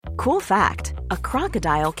Cool fact, a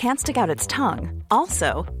crocodile can't stick out its tongue.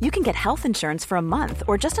 Also, you can get health insurance for a month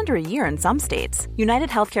or just under a year in some states. United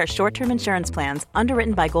Healthcare short-term insurance plans,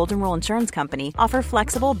 underwritten by Golden Rule Insurance Company, offer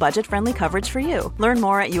flexible, budget-friendly coverage for you. Learn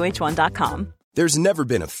more at uh1.com. There's never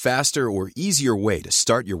been a faster or easier way to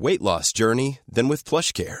start your weight loss journey than with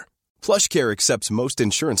PlushCare. PlushCare accepts most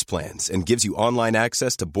insurance plans and gives you online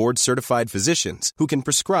access to board-certified physicians who can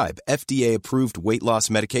prescribe FDA-approved weight loss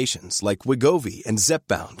medications like Wegovy and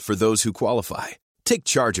Zepbound for those who qualify. Take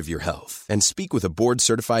charge of your health and speak with a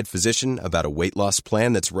board-certified physician about a weight loss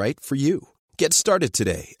plan that's right for you. Get started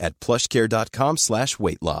today at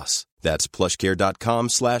plushcare.com/weight loss. That's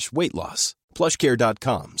plushcare.com/weight loss.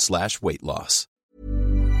 plushcare.com/weight loss.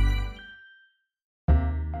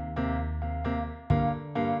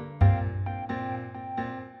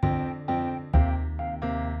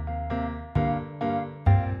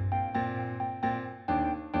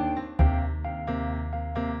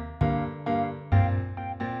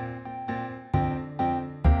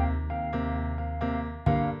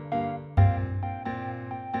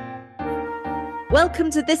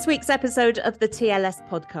 Welcome to this week's episode of the TLS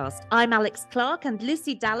podcast. I'm Alex Clark, and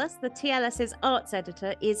Lucy Dallas, the TLS's arts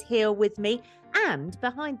editor, is here with me. And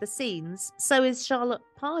behind the scenes, so is Charlotte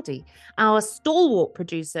Pardey, our stalwart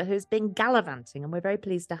producer who's been gallivanting, and we're very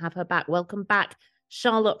pleased to have her back. Welcome back,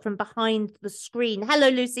 Charlotte, from behind the screen. Hello,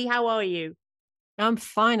 Lucy. How are you? I'm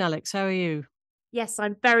fine, Alex. How are you? Yes,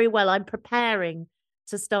 I'm very well. I'm preparing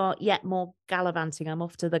to start yet more gallivanting. I'm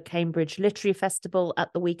off to the Cambridge Literary Festival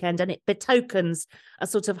at the weekend, and it betokens a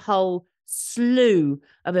sort of whole slew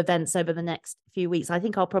of events over the next few weeks. I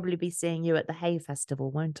think I'll probably be seeing you at the Hay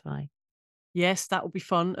Festival, won't I? Yes, that will be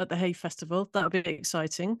fun at the Hay Festival. That'll be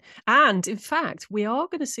exciting. And in fact, we are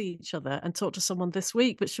going to see each other and talk to someone this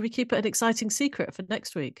week, but should we keep it an exciting secret for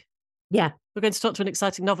next week? Yeah. We're going to talk to an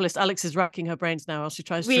exciting novelist. Alex is racking her brains now as she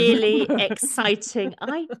tries really to... exciting.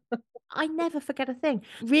 I never forget a thing.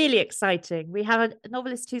 Really exciting. We have a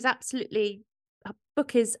novelist who's absolutely, her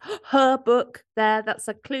book is her book there. That's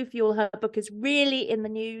a clue for you all. Her book is really in the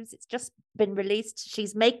news. It's just been released.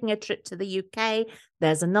 She's making a trip to the UK.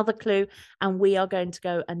 There's another clue. And we are going to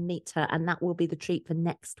go and meet her. And that will be the treat for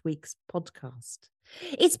next week's podcast.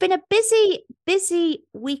 It's been a busy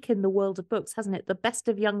week in the world of books, hasn't it? The Best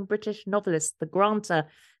of Young British Novelists, the Granta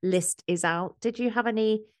list is out. Did you have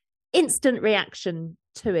any instant reaction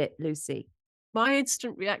to it, Lucy? My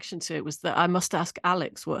instant reaction to it was that I must ask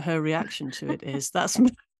Alex what her reaction to it is. That's my.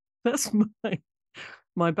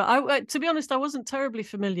 But to be honest, I wasn't terribly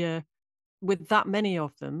familiar with that many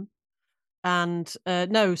of them, and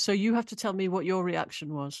no. So you have to tell me what your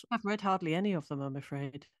reaction was. I've read hardly any of them, I'm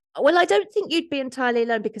afraid. Well, I don't think you'd be entirely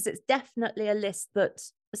alone, because it's definitely a list that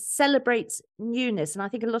celebrates newness, and I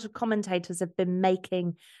think a lot of commentators have been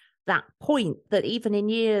making that point, that even in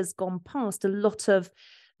years gone past, a lot of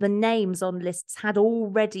the names on lists had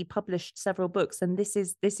already published several books, and this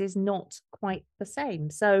is not quite the same.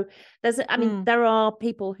 So there are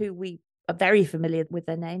people who we are very familiar with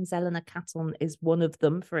their names. Eleanor Catton is one of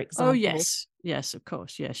them, for example. Oh yes, of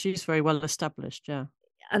course, yeah, she's very well established, yeah.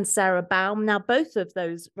 And Sarah Baum. Now, both of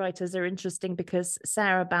those writers are interesting because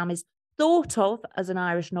Sarah Baum is thought of as an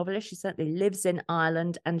Irish novelist. She certainly lives in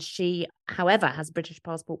Ireland, and she, however, has a British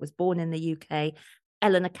passport, was born in the UK.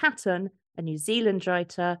 Eleanor Catton, a New Zealand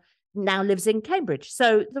writer, now lives in Cambridge.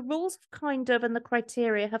 So the rules have and the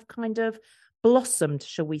criteria have kind of blossomed,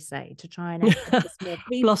 shall we say, to try and encompass more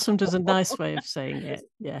people. Blossomed is a nice way of saying it.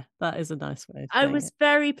 Yeah, that is a nice way of saying it. I was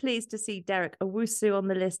very pleased to see Derek Owusu on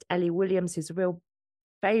the list, Ellie Williams, who's a real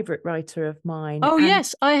favourite writer of mine. Oh,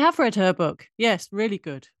 yes, I have read her book. Yes, really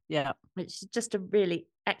good. Yeah. She's just a really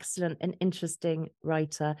excellent and interesting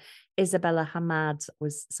writer. Isabella Hamad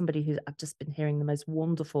was somebody who I've just been hearing the most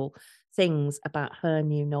wonderful things about her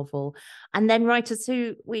new novel. And then writers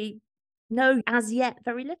who we know as yet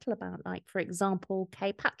very little about, like, for example,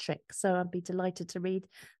 Kay Patrick. So I'd be delighted to read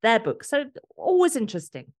their book. So always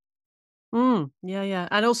interesting. Yeah.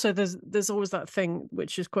 And also there's always that thing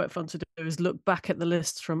which is quite fun to do, is look back at the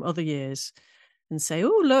lists from other years and say,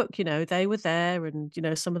 oh, look, they were there, and,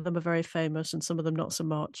 some of them are very famous and some of them not so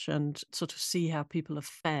much, and sort of see how people have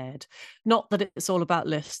fared. Not that it's all about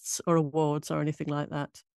lists or awards or anything like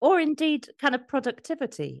that. Or indeed kind of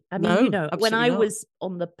productivity. I mean, when I was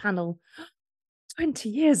on the panel 20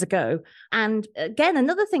 years ago, and again,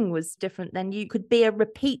 another thing was different then. You could be a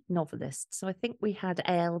repeat novelist. So I think we had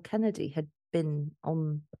A.L. Kennedy had been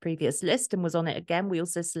on the previous list and was on it again. We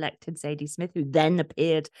also selected Zadie Smith, who then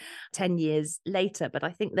appeared 10 years later. But I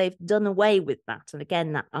think they've done away with that. And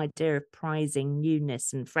again, that idea of prizing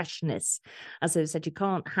newness and freshness. As I said, you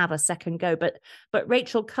can't have a second go. But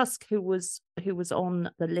Rachel Cusk, who was on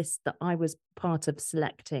the list that I was part of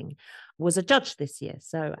selecting, was a judge this year.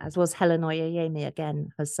 So as was Helen Oyeyemi, again,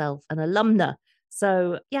 herself an alumna.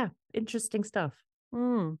 So yeah, interesting stuff.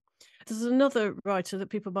 There's another writer that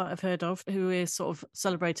people might have heard of who is sort of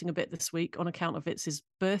celebrating a bit this week on account of it's his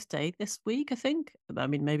birthday this week, I think. I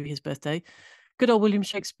mean, maybe his birthday. Good old William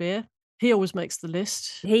Shakespeare. He always makes the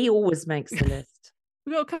list. He always makes the list.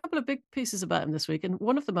 We've got a couple of big pieces about him this week, and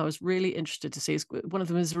one of them I was really interested to see. One of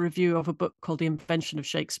them is a review of a book called The Invention of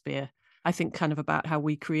Shakespeare. I think kind of about how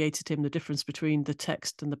we created him, the difference between the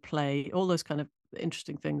text and the play, all those kind of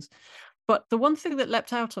interesting things. But the one thing that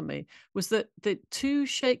leapt out on me was that the two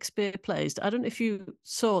Shakespeare plays, I don't know if you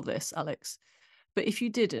saw this, Alex, but if you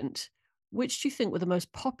didn't, which do you think were the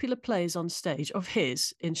most popular plays on stage of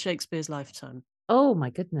his in Shakespeare's lifetime? Oh, my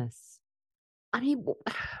goodness. I mean,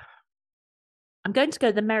 I'm going to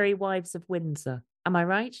go The Merry Wives of Windsor. Am I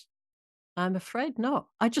right? I'm afraid not.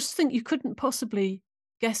 I just think you couldn't possibly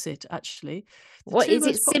guess it, actually. What is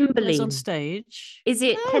it? Cymbeline on stage? Is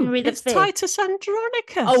it Henry V? It's Titus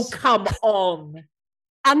Andronicus. Oh, come on.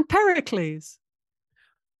 And Pericles.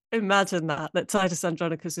 Imagine that Titus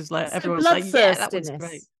Andronicus is like, so everyone's like, yeah, that one's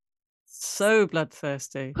great. So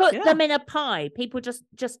bloodthirsty. Put them in a pie. People just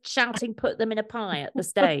shouting, put them in a pie at the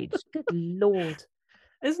stage. Good Lord.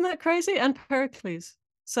 Isn't that crazy? And Pericles.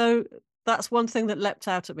 So that's one thing that leapt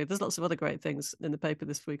out at me. There's lots of other great things in the paper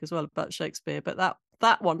this week as well about Shakespeare, but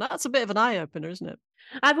that one, that's a bit of an eye-opener, isn't it?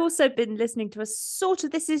 I've also been listening to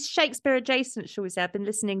this is Shakespeare adjacent, shall we say. I've been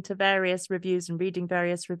listening to various reviews and reading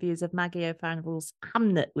various reviews of Maggie O'Farrell's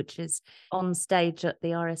Hamnet, which is on stage at the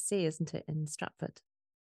RSC, isn't it, in Stratford?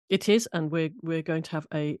 It is, and we're going to have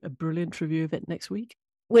a brilliant review of it next week.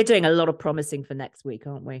 We're doing a lot of promising for next week,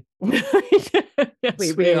 aren't we? Yes,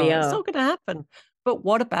 we really are. It's not going to happen. But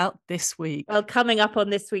what about this week? Well, coming up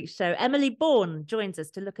on this week's show, Emily Bourne joins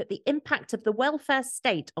us to look at the impact of the welfare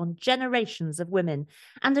state on generations of women.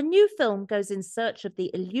 And a new film goes in search of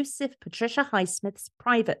the elusive Patricia Highsmith's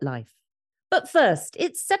private life. But first,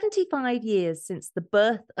 it's 75 years since the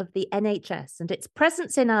birth of the NHS, and its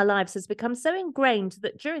presence in our lives has become so ingrained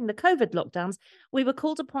that during the COVID lockdowns, we were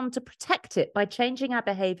called upon to protect it by changing our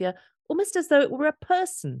behaviour almost as though it were a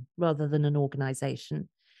person rather than an organisation.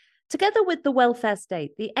 Together with the welfare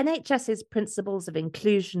state, the NHS's principles of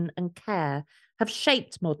inclusion and care have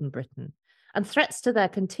shaped modern Britain, and threats to their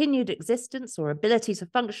continued existence or ability to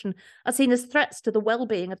function are seen as threats to the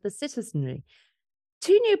well-being of the citizenry.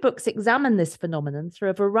 Two new books examine this phenomenon through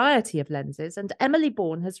a variety of lenses, and Emily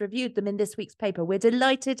Bourne has reviewed them in this week's paper. We're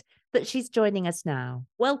delighted that she's joining us now.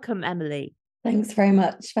 Welcome, Emily. Thanks very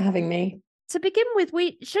much for having me. To begin with,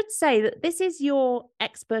 we should say that this is your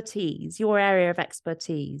expertise, your area of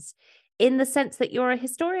expertise, in the sense that you're a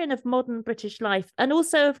historian of modern British life and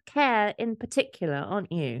also of care in particular,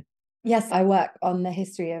 aren't you? Yes, I work on the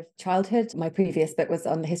history of childhood. My previous book was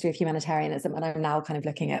on the history of humanitarianism, and I'm now kind of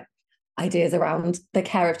looking at ideas around the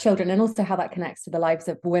care of children and also how that connects to the lives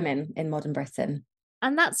of women in modern Britain.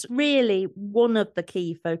 And that's really one of the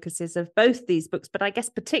key focuses of both these books, but I guess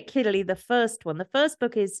particularly the first one. The first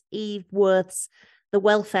book is Eve Worth's The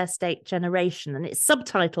Welfare State Generation, and its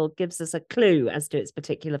subtitle gives us a clue as to its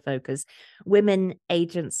particular focus: Women,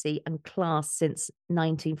 Agency and Class since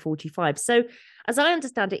 1945. So, as I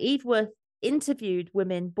understand it, Eve Worth interviewed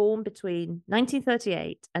women born between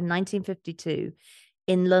 1938 and 1952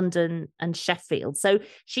 in London and Sheffield. So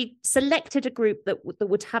she selected a group that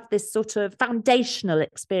would have this sort of foundational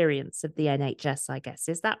experience of the NHS, I guess.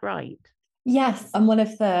 Is that right? Yes, and one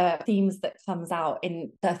of the themes that comes out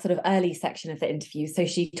in the sort of early section of the interview, so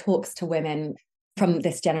she talks to women from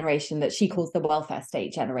this generation that she calls the welfare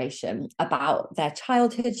state generation about their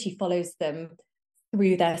childhood. She follows them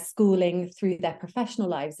through their schooling, through their professional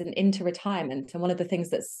lives and into retirement. And one of the things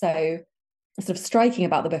that's so sort of striking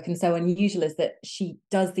about the book and so unusual is that she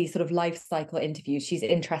does these sort of life cycle interviews. She's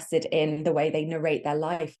interested in the way they narrate their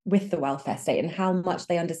life with the welfare state and how much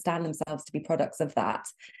they understand themselves to be products of that.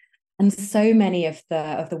 And so many of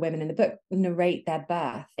the women in the book narrate their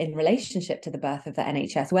birth in relationship to the birth of the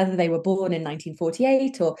NHS, whether they were born in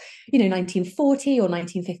 1948 or 1940 or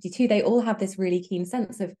 1952. They all have this really keen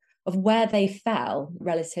sense of where they fell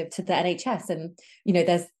relative to the NHS. And,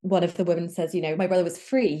 there's one of the women says, my brother was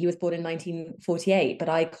free. He was born in 1948, but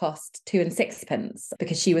I cost 2 and 6 pence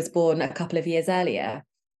because she was born a couple of years earlier.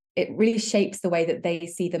 it really shapes the way that they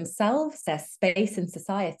see themselves, their space in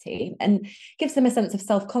society, and gives them a sense of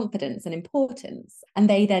self-confidence and importance. And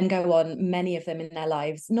they then go on, many of them in their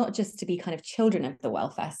lives, not just to be kind of children of the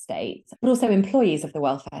welfare state, but also employees of the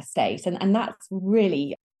welfare state. And that's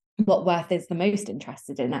really what Worth is the most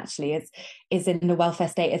interested in, actually, is in the welfare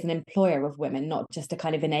state as an employer of women, not just a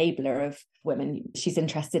kind of enabler of women. She's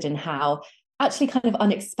interested in how, actually kind of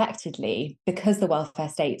unexpectedly, because the welfare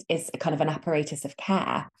state is a kind of an apparatus of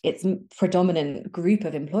care, its predominant group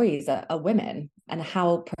of employees are women, and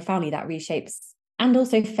how profoundly that reshapes and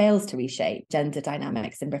also fails to reshape gender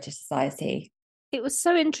dynamics in British society. It was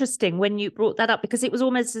so interesting when you brought that up, because it was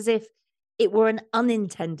almost as if it were an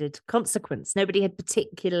unintended consequence. Nobody had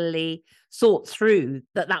particularly thought through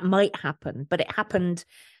that might happen, but it happened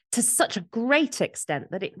to such a great extent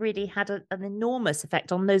that it really had an enormous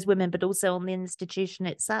effect on those women, but also on the institution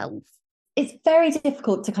itself. It's very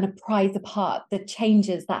difficult to kind of prize apart the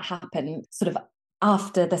changes that happen sort of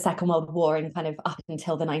after the Second World War and kind of up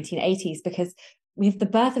until the 1980s, because we have the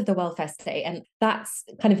birth of the welfare state, and that's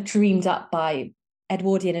kind of dreamed up by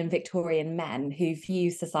Edwardian and Victorian men who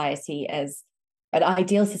view society as an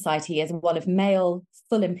ideal society as one of male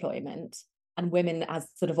full employment and women as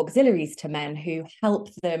sort of auxiliaries to men who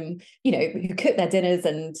help them, who cook their dinners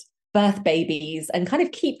and birth babies and kind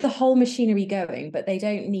of keep the whole machinery going, but they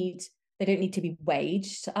don't need to be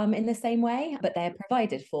waged in the same way, but they're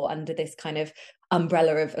provided for under this kind of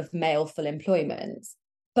umbrella of male full employment.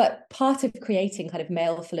 But part of creating kind of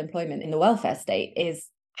male full employment in the welfare state is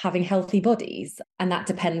having healthy bodies, and that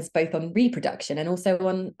depends both on reproduction and also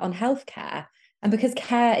on healthcare. And because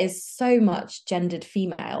care is so much gendered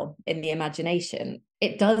female in the imagination,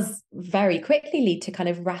 it does very quickly lead to kind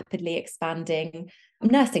of rapidly expanding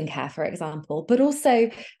nursing care, for example, but also,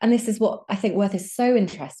 and this is what I think Worth is so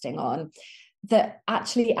interesting on, that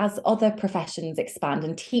actually as other professions expand,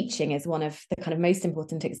 and teaching is one of the kind of most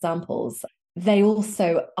important examples, they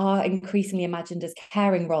also are increasingly imagined as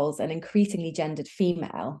caring roles and increasingly gendered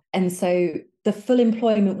female. And so the full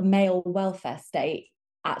employment male welfare state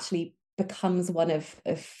actually becomes one of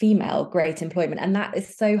female great employment. And that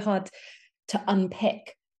is so hard to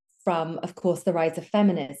unpick from, of course, the rise of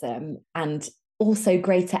feminism and also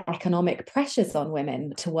greater economic pressures on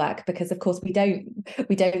women to work, because of course we don't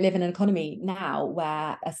live in an economy now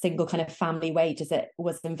where a single kind of family wage as it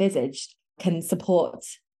was envisaged can support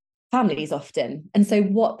families often. And so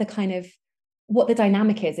what the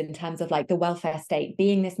dynamic is in terms of like the welfare state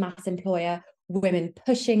being this mass employer, women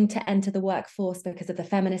pushing to enter the workforce because of the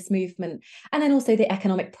feminist movement, and then also the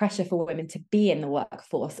economic pressure for women to be in the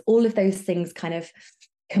workforce, all of those things kind of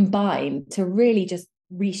combine to really just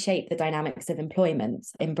reshape the dynamics of employment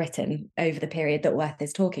in Britain over the period that Worth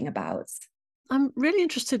is talking about. I'm really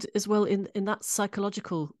interested as well in that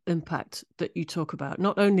psychological impact that you talk about.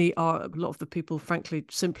 Not only are a lot of the people, frankly,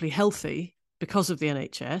 simply healthy because of the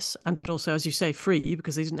NHS, and also, as you say, free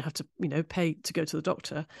because they didn't have to, pay to go to the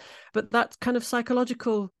doctor, but that kind of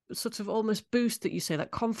psychological sort of almost boost that you say,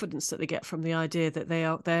 that confidence that they get from the idea that they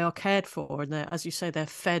are cared for, and they're, as you say, they're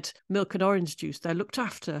fed milk and orange juice, they're looked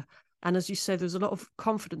after. And as you say, there's a lot of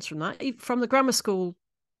confidence from that, from the grammar school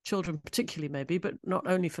children particularly maybe, but not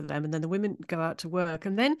only for them. And then the women go out to work.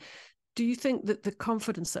 And then do you think that the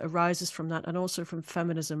confidence that arises from that, and also from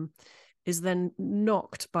feminism, is then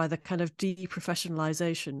knocked by the kind of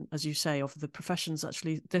deprofessionalization, as you say, of the professions?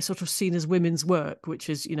 Actually, they're sort of seen as women's work, which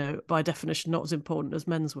is, by definition, not as important as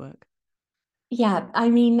men's work. Yeah, I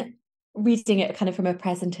mean, reading it kind of from a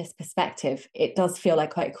presentist perspective, it does feel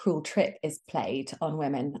like quite a cruel trick is played on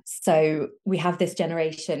women. So we have this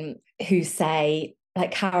generation who say,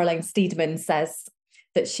 like Caroline Steedman says,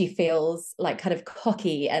 that she feels like kind of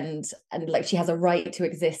cocky and like she has a right to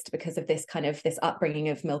exist because of this upbringing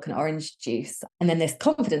of milk and orange juice. And then this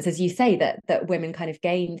confidence, as you say, that women kind of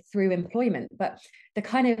gain through employment. But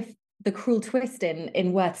the cruel twist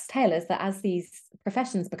in Worth's tale is that as these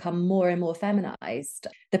professions become more and more feminized,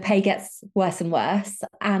 the pay gets worse and worse.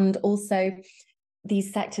 And also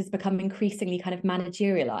these sectors become increasingly kind of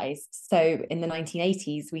managerialized. So in the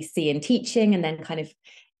 1980s, we see in teaching and then kind of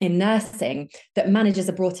in nursing that managers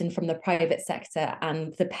are brought in from the private sector,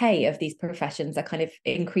 and the pay of these professions are kind of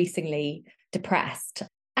increasingly depressed.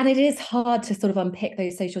 And it is hard to sort of unpick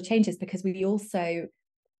those social changes, because the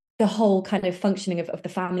whole kind of functioning of the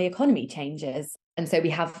family economy changes. And so we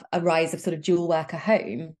have a rise of sort of dual worker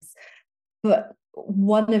homes. But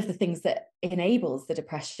one of the things that enables the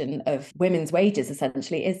depression of women's wages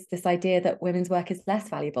essentially is this idea that women's work is less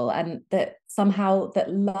valuable, and that somehow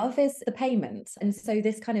that love is the payment. And so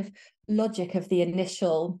this kind of logic of the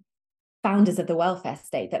initial founders of the welfare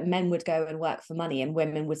state, that men would go and work for money and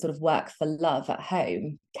women would sort of work for love at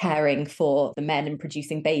home, caring for the men and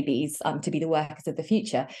producing babies to be the workers of the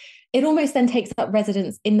future. It almost then takes up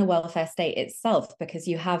residence in the welfare state itself, because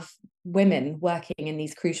you have women working in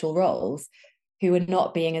these crucial roles who are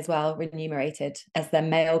not being as well remunerated as their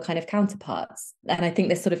male kind of counterparts. And I think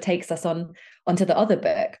this sort of takes us onto the other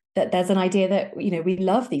book, that there's an idea that, we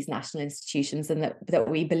love these national institutions, and that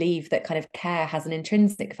we believe that kind of care has an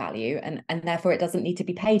intrinsic value, and therefore it doesn't need to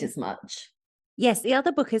be paid as much. Yes, the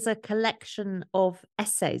other book is a collection of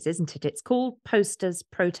essays, isn't it? It's called Posters,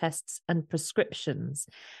 Protests and Prescriptions.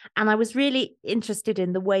 And I was really interested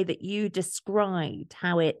in the way that you described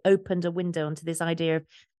how it opened a window onto this idea of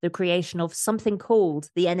the creation of something called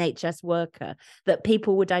the NHS worker, that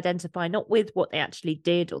people would identify not with what they actually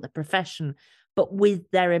did or the profession, but with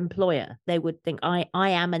their employer. They would think, I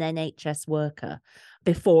am an NHS worker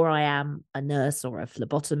before I am a nurse or a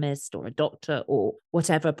phlebotomist or a doctor or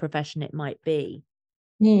whatever profession it might be.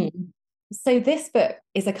 So this book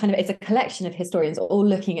is it's a collection of historians all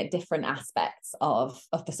looking at different aspects of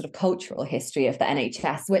the sort of cultural history of the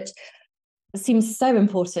NHS, which seems so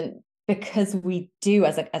important because we do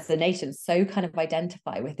as a nation so kind of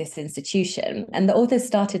identify with this institution. And the authors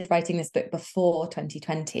started writing this book before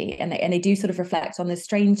 2020, and they do sort of reflect on the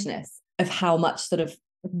strangeness of how much sort of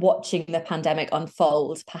watching the pandemic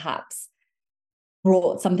unfold perhaps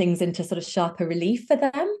brought some things into sort of sharper relief for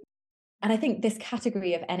them. And I think this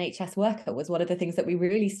category of NHS worker was one of the things that we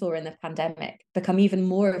really saw in the pandemic become even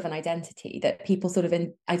more of an identity, that people sort of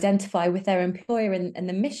identify with their employer and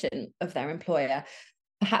the mission of their employer,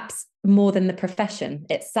 perhaps more than the profession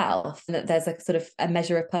itself, and that there's a sort of a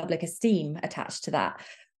measure of public esteem attached to that.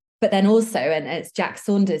 But then also, and it's Jack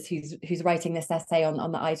Saunders who's writing this essay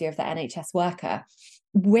on the idea of the NHS worker,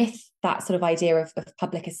 with that sort of idea of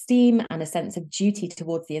public esteem and a sense of duty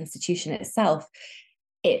towards the institution itself.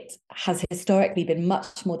 It has historically been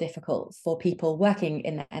much more difficult for people working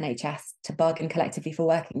in the NHS to bargain collectively for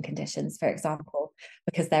working conditions, for example,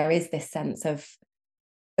 because there is this sense of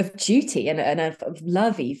duty and of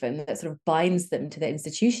love even that sort of binds them to the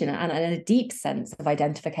institution, and a deep sense of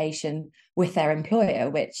identification with their employer,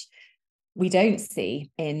 which we don't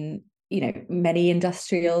see in many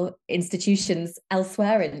industrial institutions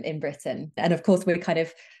elsewhere in Britain. And of course, we're kind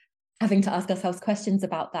of having to ask ourselves questions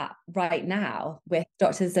about that right now with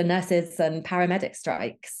doctors and nurses and paramedic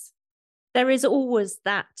strikes. There is always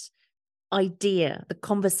that idea, the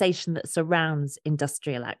conversation that surrounds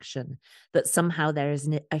industrial action, that somehow there is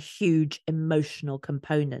a huge emotional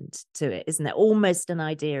component to it, isn't there? Almost an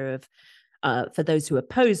idea of, for those who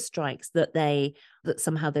oppose strikes, that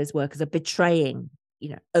somehow those workers are betraying,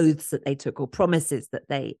 oaths that they took or promises that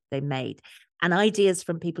they made. And ideas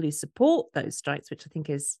from people who support those strikes, which I think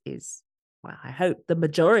is well, I hope the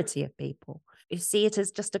majority of people, you see it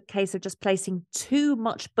as just a case of just placing too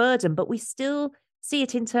much burden, but we still see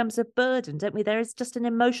it in terms of burden, don't we? There is just an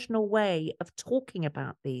emotional way of talking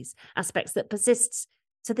about these aspects that persists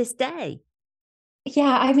to this day.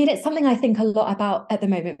 Yeah, I mean, it's something I think a lot about at the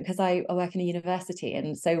moment because I work in a university,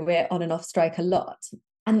 and so we're on and off strike a lot.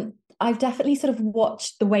 And I've definitely sort of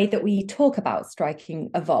watched the way that we talk about striking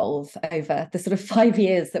evolve over the sort of 5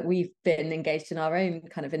 years that we've been engaged in our own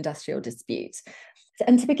kind of industrial dispute.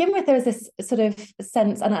 And to begin with, there was this sort of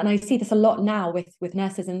sense, and I see this a lot now with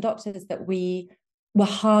nurses and doctors, that we were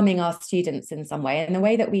harming our students in some way. And the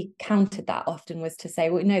way that we countered that often was to say,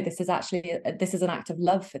 well, no, this is an act of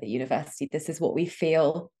love for the university. This is what we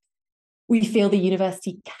feel. We feel the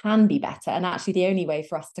university can be better. And actually the only way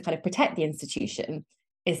for us to kind of protect the institution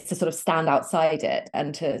is to sort of stand outside it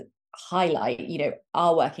and to highlight,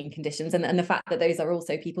 our working conditions and the fact that those are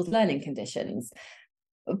also people's learning conditions.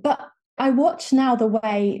 But I watch now the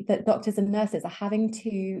way that doctors and nurses are having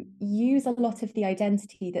to use a lot of the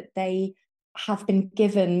identity that they have been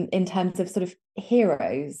given in terms of sort of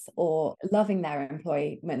heroes or loving their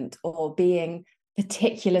employment or being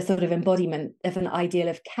particular sort of embodiment of an ideal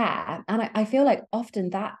of care. And I feel like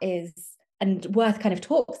often that is, and Worth kind of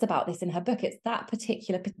talks about this in her book, it's that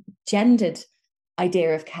particular gendered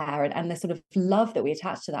idea of care and the sort of love that we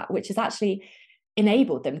attach to that, which has actually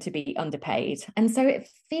enabled them to be underpaid. And so it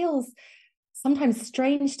feels sometimes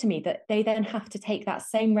strange to me that they then have to take that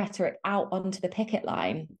same rhetoric out onto the picket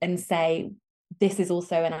line and say, this is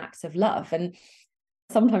also an act of love. And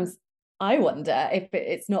sometimes I wonder if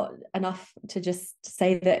it's not enough to just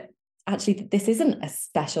say that actually this isn't a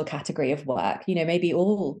special category of work. Maybe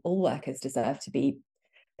all workers deserve to be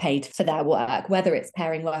paid for their work, whether it's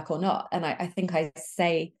pairing work or not. And I think I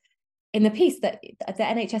say in the piece that the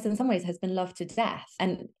NHS in some ways has been loved to death.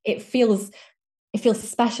 And it feels it feels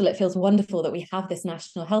special. It feels wonderful that we have this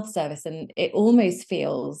National Health Service, and it almost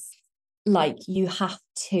feels like you have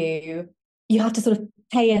to sort of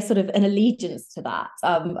pay a sort of an allegiance to that.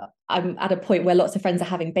 I'm at a point where lots of friends are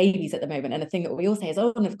having babies at the moment, and the thing that we all say is,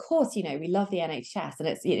 oh, and of course, you know, we love the NHS, and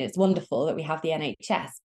it's, you know, it's wonderful that we have the NHS.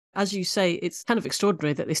 As you say, it's kind of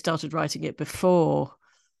extraordinary that they started writing it before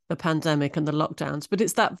the pandemic and the lockdowns, but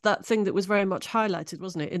it's that thing that was very much highlighted,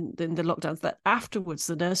 wasn't it, in the lockdowns, that afterwards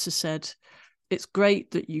the nurses said, it's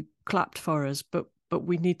great that you clapped for us, but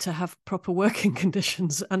we need to have proper working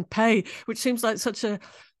conditions and pay, which seems like such a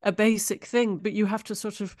basic thing, but you have to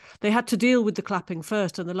sort of, they had to deal with the clapping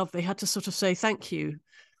first and the love. They had to sort of say thank you,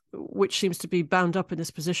 which seems to be bound up in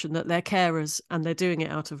this position that they're carers and they're doing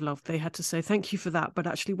it out of love. They had to say thank you for that, but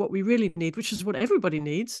actually what we really need, which is what everybody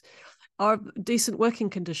needs, are decent working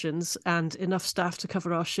conditions and enough staff to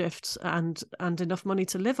cover our shifts and enough money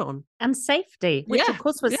to live on. And safety, which of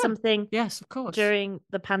course was something, yes, of course, during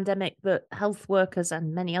the pandemic that health workers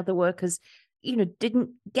and many other workers, you know,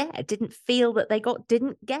 didn't feel that they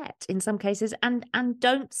didn't get in some cases, and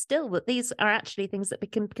don't still, that these are actually things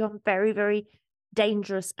that can become very, very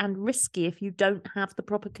dangerous and risky if you don't have the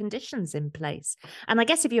proper conditions in place. And I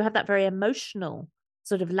guess if you have that very emotional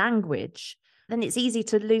sort of language, then it's easy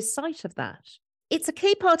to lose sight of that. It's a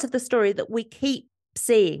key part of the story that we keep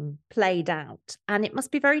seeing played out. And it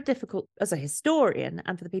must be very difficult as a historian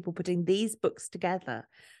and for the people putting these books together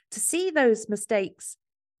to see those mistakes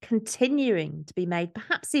continuing to be made,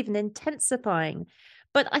 perhaps even intensifying.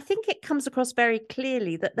 But I think it comes across very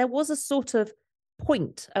clearly that there was a sort of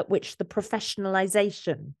point at which the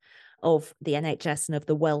professionalization of the NHS and of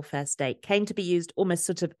the welfare state came to be used almost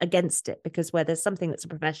sort of against it, because where there's something that's a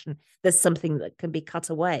profession, there's something that can be cut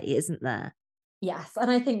away, isn't there? Yes.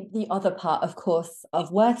 And I think the other part, of course,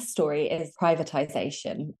 of Worth's story is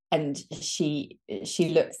privatisation. And she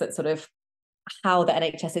looks at sort of how the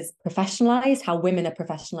NHS is professionalised, how women are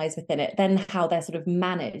professionalised within it, then how they're sort of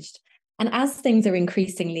managed. And as things are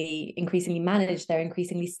increasingly managed, they're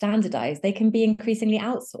increasingly standardised, they can be increasingly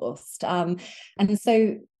outsourced. And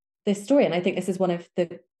so this story, and I think this is one of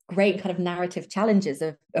the great kind of narrative challenges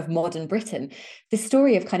of modern Britain, this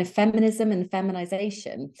story of kind of feminism and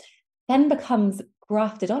feminisation then becomes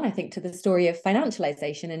grafted on, I think, to the story of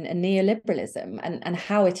financialization and neoliberalism, and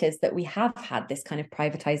how it is that we have had this kind of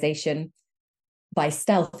privatization by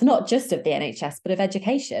stealth, not just of the NHS, but of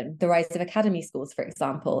education, the rise of academy schools, for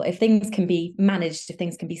example. If things can be managed, if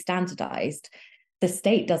things can be standardized, the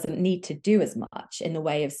state doesn't need to do as much in the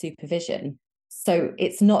way of supervision. So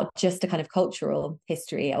it's not just a kind of cultural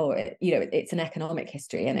history, or, you know, it's an economic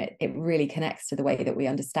history, and it really connects to the way that we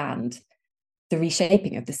understand the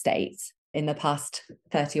reshaping of the state in the past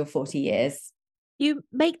 30 or 40 years. You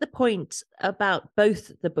make the point about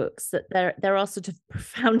both the books that there are sort of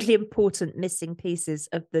profoundly important missing pieces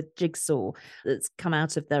of the jigsaw that's come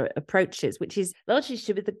out of their approaches, which is largely to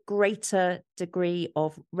do with the greater degree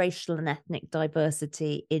of racial and ethnic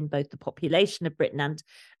diversity in both the population of Britain and,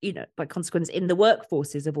 you know, by consequence, in the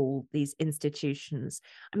workforces of all these institutions.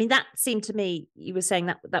 I mean, that seemed to me, you were saying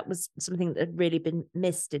that was something that had really been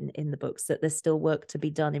missed in the books, that there's still work to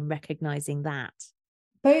be done in recognising that.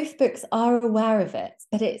 Both books are aware of it,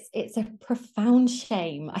 but it's a profound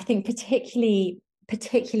shame, I think, particularly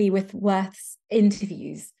with Worth's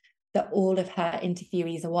interviews, that all of her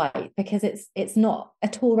interviewees are white, because it's not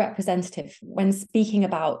at all representative when speaking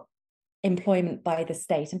about employment by the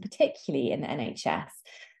state, and particularly in the NHS.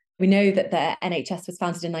 We know that the NHS was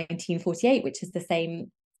founded in 1948, which is the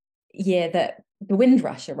same year that the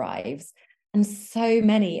Windrush arrives. And so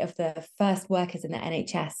many of the first workers in the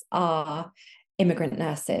NHS are immigrant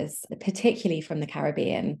nurses, particularly from the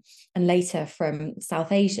Caribbean and later from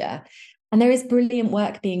South Asia. And there is brilliant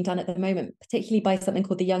work being done at the moment, particularly by something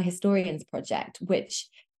called the Young Historians Project, which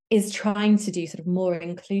is trying to do sort of more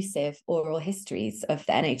inclusive oral histories of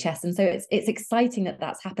the NHS. And so it's exciting that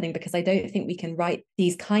that's happening, because I don't think we can write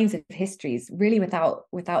these kinds of histories really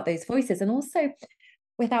without those voices, and also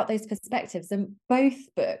without those perspectives. And both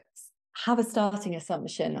books have a starting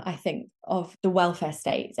assumption, I think, of the welfare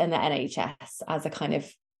state and the NHS as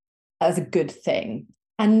a good thing.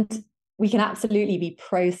 And we can absolutely be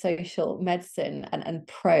pro-social medicine and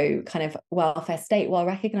pro kind of welfare state, while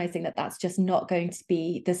recognizing that that's just not going to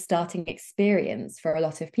be the starting experience for a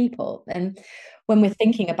lot of people. And when we're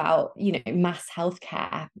thinking about, you know, mass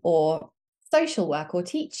healthcare or social work or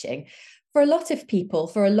teaching, for a lot of people,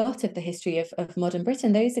 for a lot of the history of modern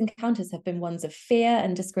Britain, those encounters have been ones of fear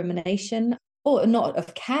and discrimination, or not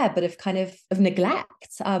of care, but of kind of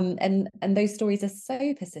neglect. And those stories are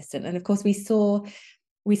so persistent. And of course, we saw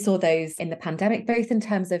those in the pandemic, both in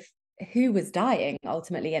terms of who was dying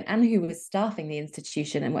ultimately, and who was staffing the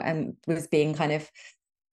institution and was being kind of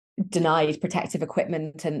denied protective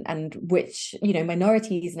equipment, and which, you know,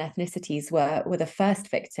 minorities and ethnicities were the first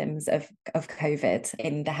victims of COVID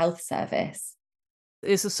in the health service.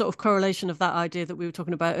 It's a sort of correlation of that idea that we were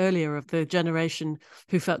talking about earlier of the generation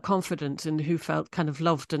who felt confident and who felt kind of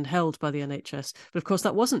loved and held by the NHS. But of course,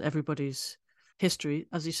 that wasn't everybody's history.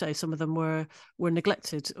 As you say, some of them were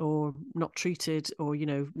neglected or not treated, or, you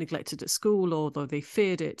know, neglected at school, or though they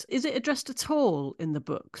feared it. Is it addressed at all in the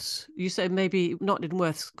books? You say maybe not in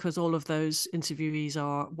Worth because all of those interviewees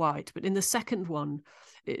are white, but in the second one,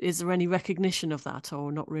 is there any recognition of that,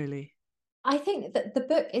 or not really? I think that the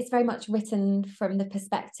book is very much written from the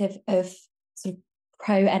perspective of sort of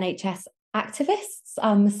pro-NHS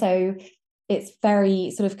activists. So it's very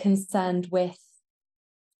sort of concerned with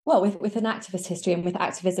an activist history and with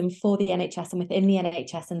activism for the NHS and within the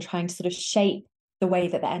NHS, and trying to sort of shape the way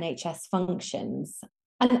that the NHS functions.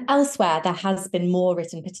 And elsewhere, there has been more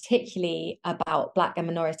written, particularly about Black and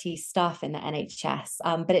minority staff in the NHS,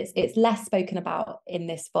 but it's less spoken about in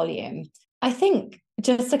this volume. I think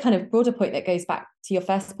just a kind of broader point that goes back to your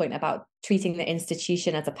first point about treating the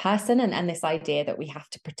institution as a person, and this idea that we have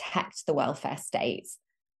to protect the welfare state.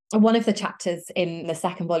 One of the chapters in the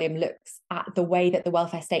second volume looks at the way that the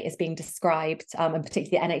welfare state is being described, and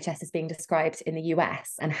particularly the NHS is being described in the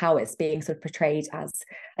US, and how it's being sort of portrayed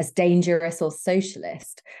as dangerous or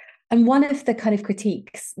socialist. And one of the kind of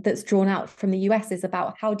critiques that's drawn out from the US is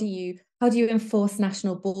about how do you enforce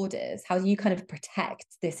national borders? How do you kind of protect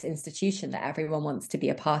this institution that everyone wants to be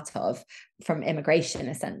a part of from immigration,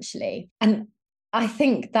 essentially? And I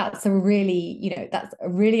think that's a really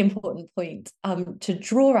important point to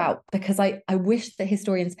draw out, because I wish that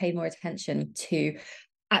historians paid more attention to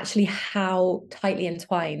actually how tightly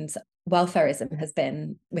entwined welfarism has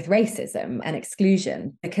been with racism and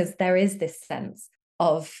exclusion, because there is this sense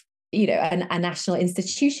of, you know, a national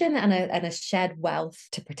institution and a shared wealth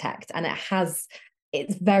to protect, and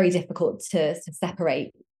it's very difficult to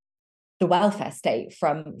separate the welfare state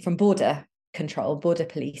from border control, border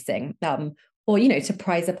policing, or, you know, to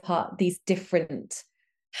prize apart these different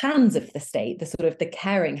hands of the state, the sort of the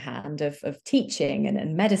caring hand of teaching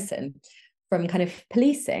and medicine from kind of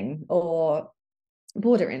policing or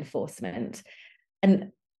border enforcement.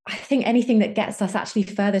 And I think anything that gets us actually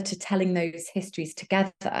further to telling those histories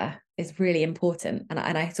together is really important. And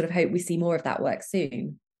I sort of hope we see more of that work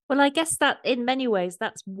soon. Well, I guess that in many ways,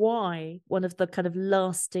 that's why one of the kind of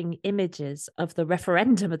lasting images of the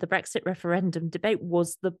referendum, of the Brexit referendum debate,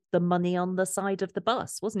 was the money on the side of the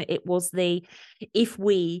bus, wasn't it? It was if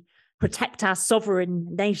we protect our sovereign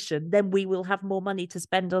nation, then we will have more money to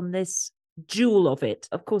spend on this jewel of it.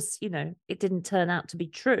 Of course, you know, it didn't turn out to be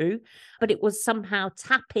true, but it was somehow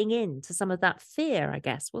tapping into some of that fear, I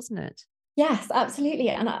guess, wasn't it? Yes, absolutely.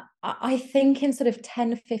 And I think in sort of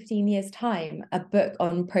 10, 15 years' time, a book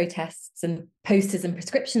on protests and posters and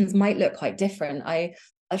prescriptions might look quite different.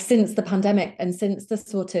 Since the pandemic and since the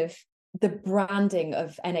sort of the branding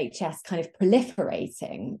of NHS kind of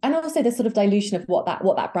proliferating, and also the sort of dilution of what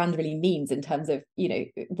that brand really means in terms of, you know,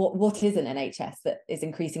 what is an NHS that is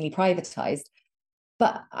increasingly privatized.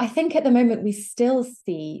 But I think at the moment we still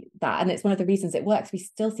see that, and it's one of the reasons it works, we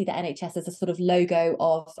still see the NHS as a sort of logo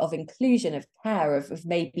of inclusion, of care, of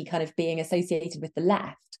maybe kind of being associated with the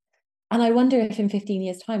left. And I wonder if in 15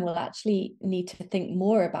 years' time we'll actually need to think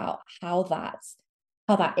more about how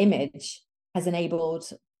that image has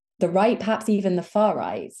enabled the right, perhaps even the far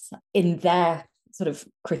right, in their sort of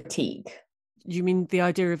critique. You mean the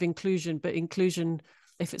idea of inclusion, but inclusion,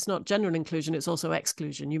 if it's not general inclusion, it's also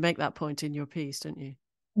exclusion. You make that point in your piece, don't you?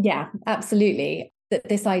 Yeah, absolutely. That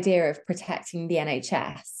this idea of protecting the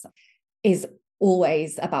NHS is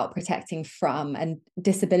always about protecting from, and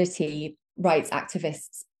disability rights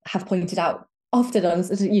activists have pointed out often on,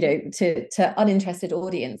 you know, to uninterested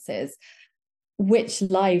audiences, which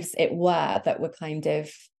lives it were that were kind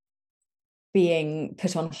of being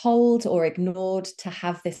put on hold or ignored to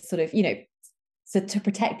have this sort of, you know, so to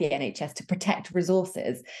protect the NHS, to protect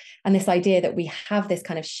resources, and this idea that we have this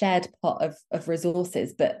kind of shared pot of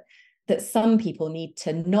resources, but that some people need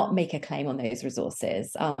to not make a claim on those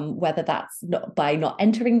resources, whether that's not by not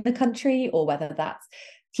entering the country, or whether that's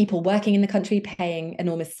people working in the country paying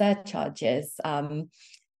enormous surcharges,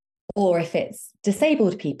 or if it's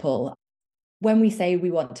disabled people. When we say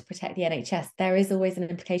we want to protect the NHS, there is always an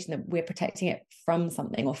implication that we're protecting it from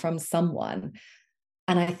something or from someone.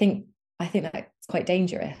 And I think that's quite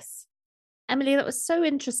dangerous. Emily, that was so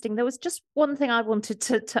interesting. There was just one thing I wanted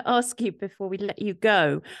to ask you before we let you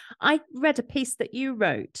go. I read a piece that you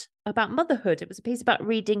wrote about motherhood. It was a piece about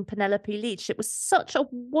reading Penelope Leach. It was such a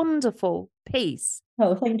wonderful piece.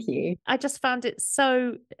 Oh, thank you. I just found it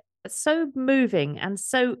so moving and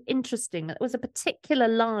so interesting. It was a particular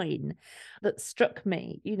line that struck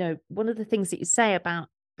me. You know, one of the things that you say about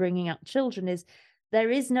bringing up children is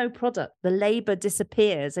there is no product. The labor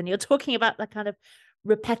disappears. And you're talking about the kind of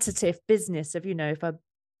repetitive business of, you know, if a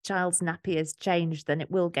child's nappy is changed, then it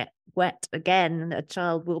will get wet again and a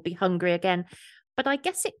child will be hungry again. But I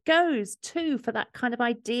guess it goes too for that kind of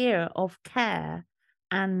idea of care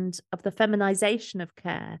and of the feminization of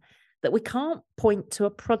care, that we can't point to a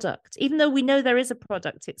product, even though we know there is a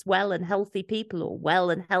product. It's well and healthy people, or well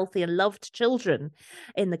and healthy and loved children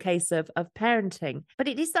in the case of parenting. But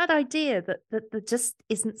it is that idea that there just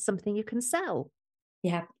isn't something you can sell.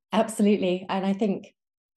 Yeah, absolutely. And I think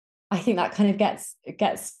that kind of gets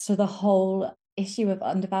to the whole issue of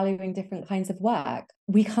undervaluing different kinds of work.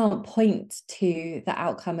 We can't point to the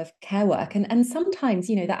outcome of care work. And sometimes,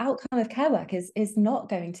 you know, the outcome of care work is not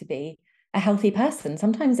going to be a healthy person.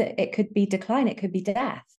 Sometimes it could be decline, it could be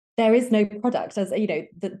death. There is no product, as you know,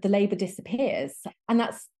 the labor disappears. And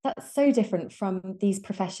that's so different from these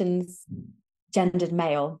professions gendered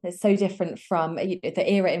male. It's so different from the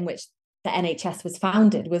era in which the NHS was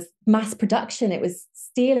founded, was mass production. It was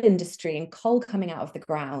steel industry and coal coming out of the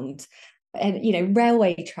ground, and, you know,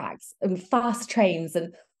 railway tracks and fast trains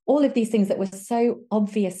and all of these things that were so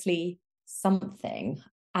obviously something.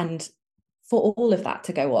 And for all of that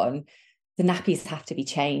to go on, the nappies have to be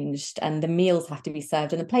changed and the meals have to be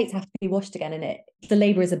served and the plates have to be washed again, and the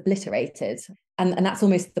labour is obliterated. And that's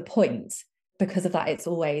almost the point. Because of that, it's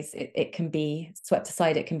always, it can be swept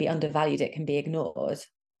aside, it can be undervalued, it can be ignored.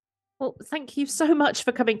 Well, thank you so much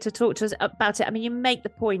for coming to talk to us about it. I mean, you make the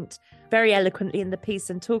point very eloquently in the piece,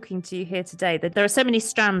 and talking to you here today, that there are so many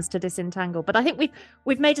strands to disentangle. But I think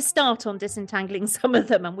we've made a start on disentangling some of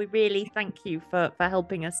them, and we really thank you for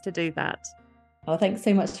helping us to do that. Oh, thanks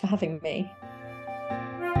so much for having me.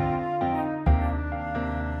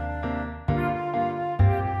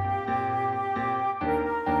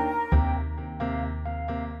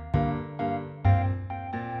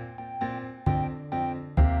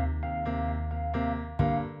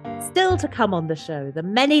 Still to come on the show, the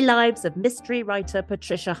many lives of mystery writer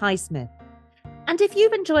Patricia Highsmith. And if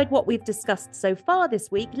you've enjoyed what we've discussed so far this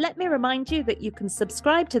week, let me remind you that you can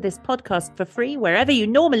subscribe to this podcast for free wherever you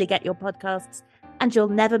normally get your podcasts, and you'll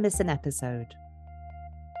never miss an episode.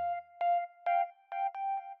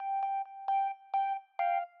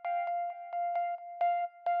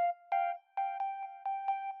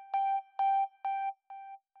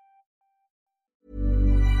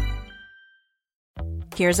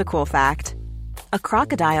 Here's a cool fact. A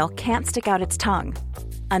crocodile can't stick out its tongue.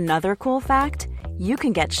 Another cool fact, you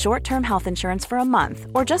can get short-term health insurance for a month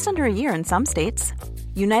or just under a year in some states.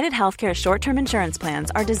 United Healthcare short-term insurance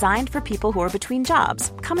plans are designed for people who are between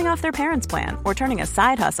jobs, coming off their parents' plan, or turning a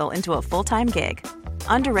side hustle into a full-time gig.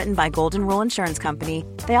 Underwritten by Golden Rule Insurance Company,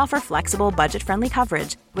 they offer flexible, budget-friendly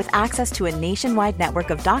coverage with access to a nationwide network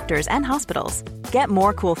of doctors and hospitals. Get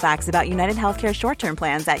more cool facts about United Healthcare short-term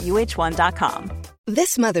plans at uh1.com.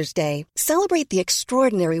 This Mother's Day, celebrate the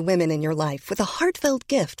extraordinary women in your life with a heartfelt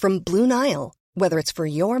gift from Blue Nile. Whether it's for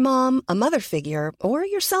your mom, a mother figure, or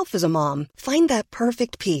yourself as a mom, find that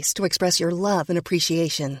perfect piece to express your love and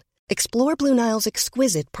appreciation. Explore Blue Nile's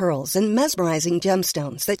exquisite pearls and mesmerizing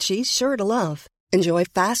gemstones that she's sure to love. Enjoy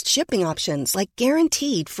fast shipping options like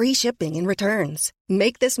guaranteed free shipping and returns.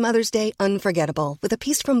 Make this Mother's Day unforgettable with a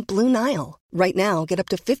piece from Blue Nile. Right now, get up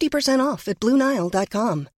to 50% off at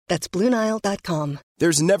BlueNile.com. That's BlueNile.com.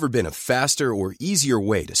 There's never been a faster or easier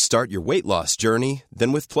way to start your weight loss journey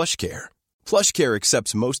than with PlushCare. PlushCare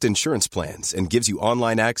accepts most insurance plans and gives you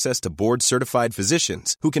online access to board-certified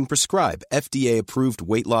physicians who can prescribe FDA-approved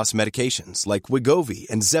weight loss medications like Wegovy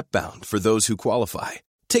and Zepbound for those who qualify.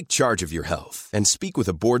 Take charge of your health and speak with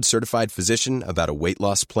a board-certified physician about a weight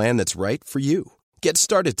loss plan that's right for you. Get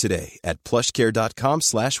started today at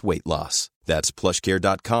plushcare.com/weight-loss. That's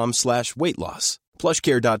plushcare.com/weight-loss.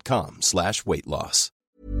 plushcare.com/weight-loss.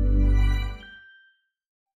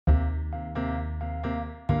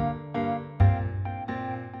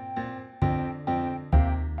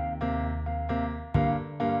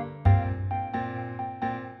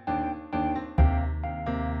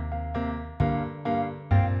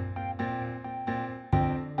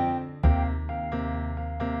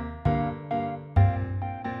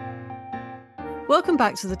 Welcome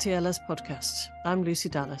back to the TLS podcast. I'm Lucy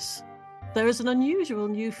Dallas. There is an unusual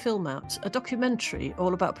new film out, a documentary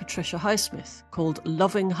all about Patricia Highsmith called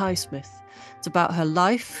Loving Highsmith. It's about her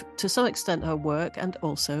life, to some extent her work, and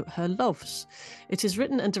also her loves. It is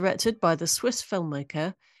written and directed by the Swiss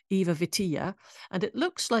filmmaker Eva Vitilla, and it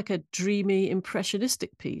looks like a dreamy,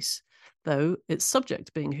 impressionistic piece. Though, its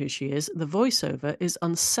subject being who she is, the voiceover is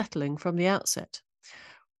unsettling from the outset.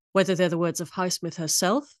 Whether they're the words of Highsmith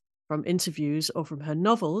herself, from interviews, or from her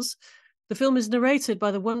novels, the film is narrated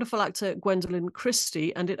by the wonderful actor Gwendoline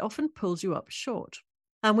Christie, and it often pulls you up short.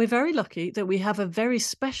 And we're very lucky that we have a very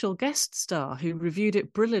special guest star who reviewed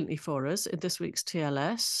it brilliantly for us in this week's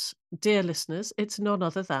TLS. Dear listeners, it's none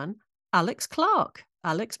other than Alex Clark.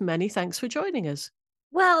 Alex, many thanks for joining us.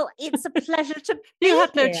 Well, it's a pleasure to be You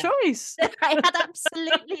had no here. choice. I had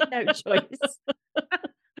absolutely no choice.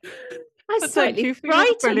 I was But thank slightly you for your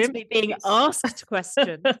frightened to brilliant be being piece. asked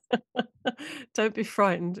questions. Don't be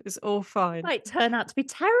frightened. It's all fine. Might turn out to be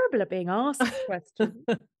terrible at being asked questions.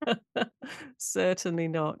 Certainly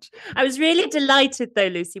not. I was really delighted, though,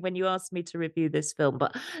 Lucy, when you asked me to review this film.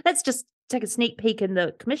 But let's just take a sneak peek in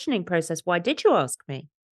the commissioning process. Why did you ask me?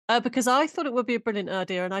 Because I thought it would be a brilliant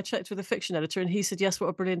idea, and I checked with the fiction editor, and he said, yes, what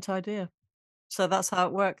a brilliant idea. So that's how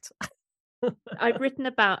it worked. I've written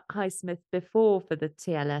about Highsmith before for the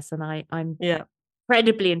TLS, and I'm Yeah.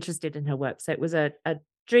 incredibly interested in her work. So it was a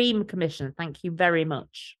dream commission. Thank you very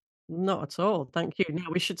much. Not at all. Thank you. Now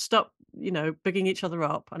we should stop, bigging each other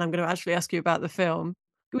up. And I'm going to actually ask you about the film.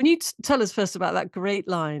 Can you tell us first about that great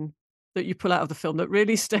line that you pull out of the film that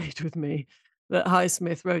really stayed with me, that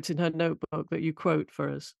Highsmith wrote in her notebook that you quote for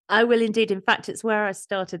us? I will indeed. In fact, it's where I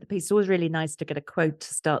started the piece. It's always really nice to get a quote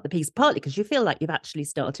to start the piece, partly because you feel like you've actually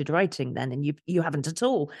started writing then, and you haven't at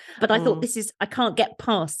all. But I thought I can't get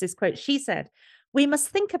past this quote. She said, "We must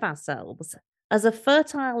think of ourselves as a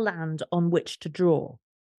fertile land on which to draw."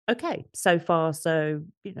 Okay, so far, so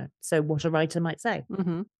what a writer might say.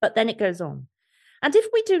 Mm-hmm. But then it goes on. "And if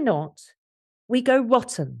we do not, we go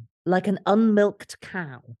rotten like an unmilked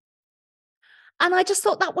cow." And I just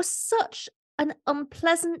thought that was such an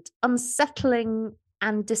unpleasant, unsettling,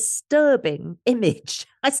 and disturbing image.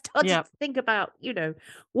 I started to think about,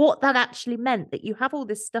 what that actually meant, that you have all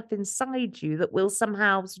this stuff inside you that will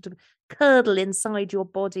somehow sort of curdle inside your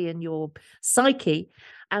body and your psyche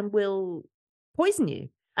and will poison you.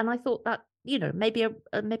 And I thought that, maybe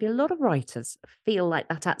a lot of writers feel like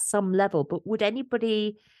that at some level, but would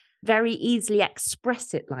anybody very easily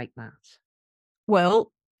express it like that?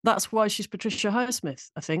 Well, that's why she's Patricia Highsmith,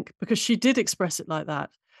 I think, because she did express it like that.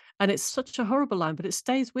 And it's such a horrible line, but it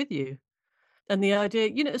stays with you. And the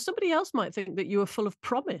idea, somebody else might think that you are full of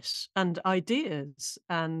promise and ideas.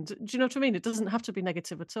 And do you know what I mean? It doesn't have to be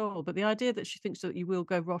negative at all. But the idea that she thinks that you will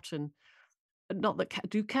go rotten, not that,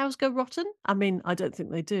 do cows go rotten? I mean, I don't think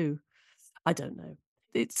they do. I don't know.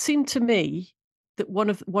 It seemed to me that one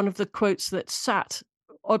of the quotes that sat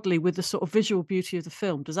oddly with the sort of visual beauty of the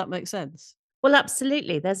film. Does that make sense? Well,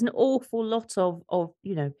 absolutely. There's an awful lot of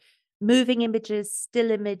moving images,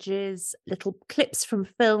 still images, little clips from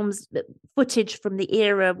films, footage from the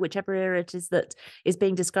era, whichever era it is that is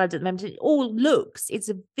being described at the moment. It all it's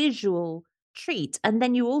a visual treat. And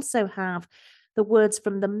then you also have the words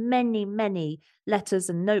from the many, many letters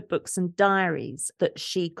and notebooks and diaries that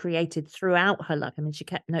she created throughout her life. I mean, she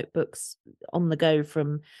kept notebooks on the go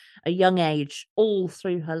from a young age all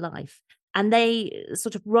through her life. And they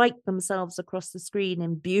sort of write themselves across the screen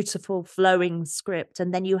in beautiful flowing script.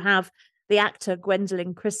 And then you have the actor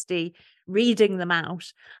Gwendoline Christie reading them out.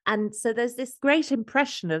 And so there's this great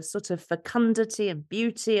impression of sort of fecundity and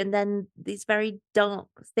beauty, and then these very dark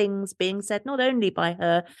things being said, not only by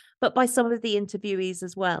her, but by some of the interviewees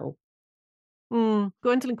as well.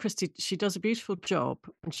 Gwendoline Christie, she does a beautiful job,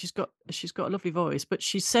 and she's got a lovely voice, but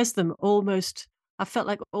she says them almost, I felt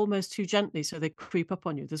like almost too gently, so they creep up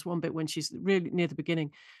on you. There's one bit when she's really near the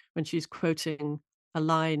beginning, when she's quoting a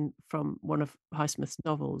line from one of Highsmith's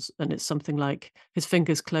novels, and it's something like, his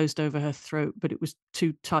fingers closed over her throat, but it was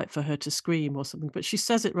too tight for her to scream or something. But she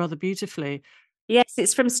says it rather beautifully. Yes,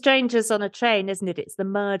 it's from Strangers on a Train, isn't it? It's the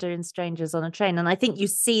murder in Strangers on a Train. And I think you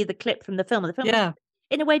see the clip from the film. The film is,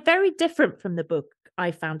 in a way, very different from the book,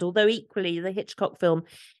 I found, although equally, the Hitchcock film,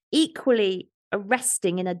 equally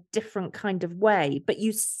arresting in a different kind of way. But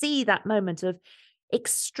you see that moment of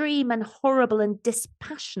extreme and horrible and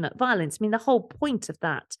dispassionate violence. I mean, the whole point of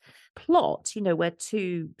that plot, where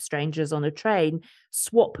two strangers on a train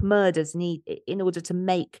swap murders in order to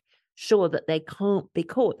make sure that they can't be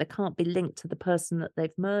caught, they can't be linked to the person that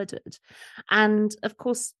they've murdered. And of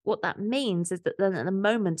course, what that means is that then at the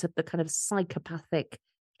moment of the kind of psychopathic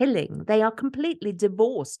killing, they are completely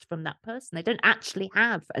divorced from that person. They don't actually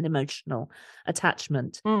have an emotional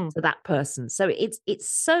attachment to that person. So it's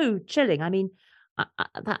so chilling. I mean,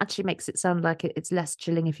 that actually makes it sound like it's less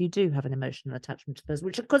chilling if you do have an emotional attachment to the person,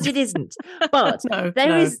 which of course it isn't. But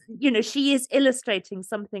there is, she is illustrating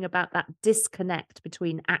something about that disconnect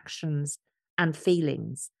between actions and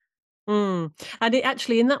feelings. And it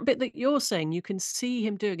actually, in that bit that you're saying, you can see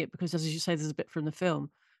him doing it because, as you say, there's a bit from the film.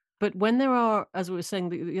 But when there are, as we were saying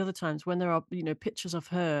the other times, when there are, pictures of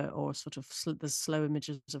her or sort of there's slow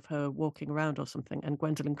images of her walking around or something, and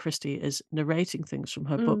Gwendoline Christie is narrating things from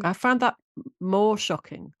her book, I found that more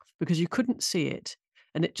shocking because you couldn't see it.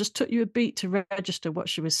 And it just took you a beat to register what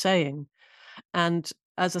she was saying. And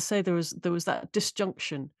as I say, there was that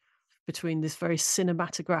disjunction between this very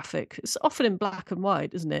cinematographic, it's often in black and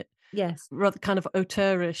white, isn't it? Yes. Rather kind of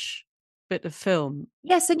auteurish bit of film.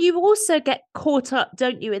 Yes, and you also get caught up,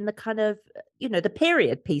 don't you, in the kind of, the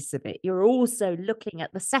period piece of it. You're also looking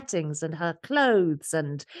at the settings and her clothes,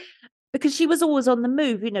 and because she was always on the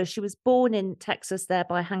move, she was born in Texas,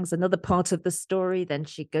 thereby hangs another part of the story. Then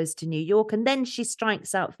she goes to New York, and then she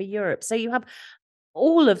strikes out for Europe. So you have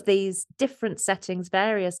all of these different settings,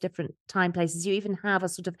 various different time places. You even have a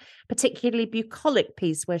sort of particularly bucolic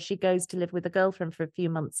piece where she goes to live with a girlfriend for a few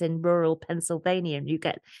months in rural Pennsylvania, and you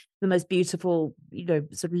get the most beautiful,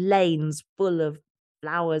 sort of lanes full of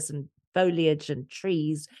flowers and foliage and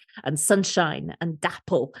trees and sunshine and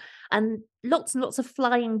dapple and lots of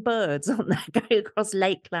flying birds on there going across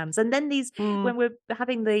lakelands. And then these, when we're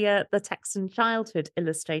having the Texan childhood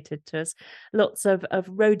illustrated to us, lots of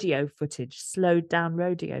rodeo footage, slowed down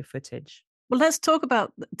rodeo footage. Well, let's talk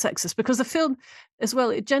about Texas, because the film as well,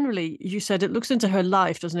 it generally, you said, it looks into her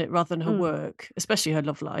life, doesn't it, rather than her work, especially her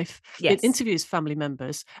love life. Yes. It interviews family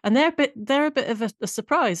members, and they're a bit of a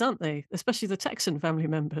surprise, aren't they? Especially the Texan family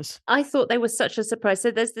members. I thought they were such a surprise.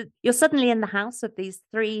 So you're suddenly in the house of these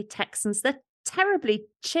three Texans. They're terribly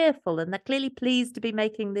cheerful, and they're clearly pleased to be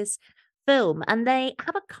making this film, and they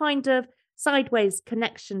have a kind of sideways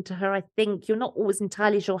connection to her. I think you're not always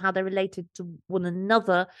entirely sure how they're related to one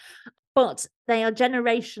another, but they are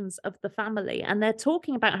generations of the family, and they're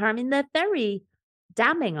talking about her. I mean, they're very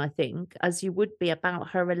damning, I think, as you would be about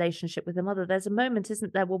her relationship with her mother. There's a moment,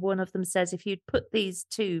 isn't there, where one of them says, if you'd put these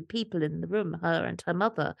two people in the room, her and her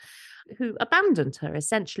mother, who abandoned her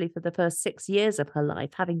essentially for the first 6 years of her life,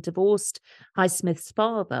 having divorced Highsmith's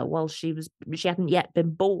father while she hadn't yet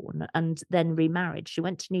been born, and then remarried. She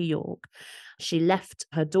went to New York. She left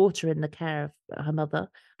her daughter in the care of her mother,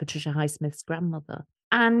 Patricia Highsmith's grandmother.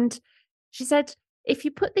 And she said, if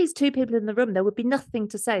you put these two people in the room, there would be nothing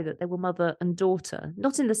to say that they were mother and daughter,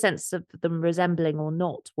 not in the sense of them resembling or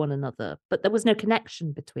not one another, but there was no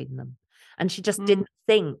connection between them. And she just didn't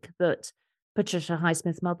think that Patricia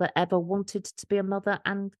Highsmith's mother ever wanted to be a mother,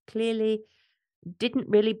 and clearly didn't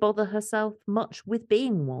really bother herself much with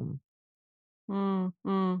being one.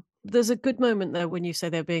 There's a good moment there when you say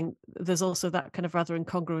there's also that kind of rather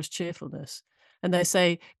incongruous cheerfulness. And they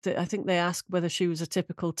say that, I think they ask whether she was a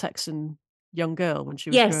typical Texan young girl when she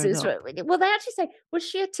was growing up. Right. Well, they actually say, was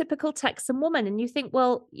she a typical Texan woman? And you think,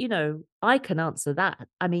 well, I can answer that.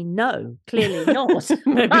 I mean, no, clearly not.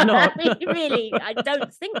 Maybe not. I mean, really, I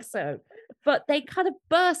don't think so. But they kind of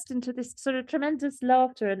burst into this sort of tremendous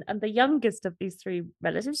laughter. And the youngest of these three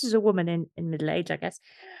relatives, is a woman in middle age, I guess,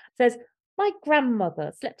 says, my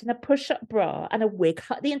grandmother slept in a push-up bra and a wig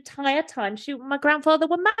the entire time my grandfather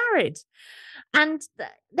were married. And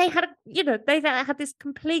they had, they had this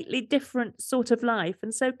completely different sort of life.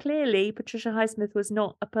 And so clearly Patricia Highsmith was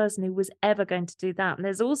not a person who was ever going to do that. And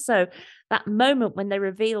there's also that moment when they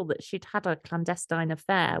reveal that she'd had a clandestine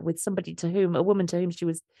affair with a woman to whom she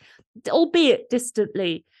was, albeit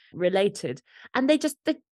distantly related. And they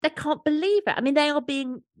can't believe it. I mean, they are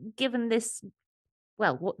being given this,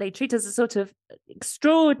 what they treat as a sort of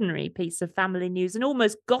extraordinary piece of family news and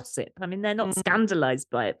almost gossip. I mean, they're not scandalized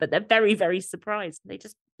by it, but they're very, very surprised. They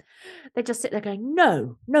just sit there going,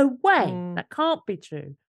 no way, that can't be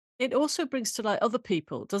true. It also brings to light other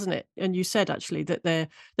people, doesn't it? And you said actually that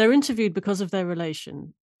they're interviewed because of their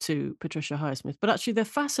relation to Patricia Highsmith, but actually they're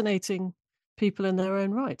fascinating people in their own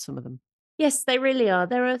right, some of them. Yes, they really are.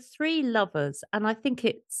 There are three lovers, and I think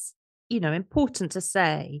it's, important to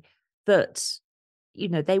say that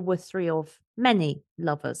they were three of many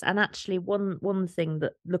lovers. And actually one thing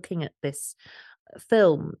that looking at this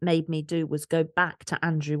film made me do was go back to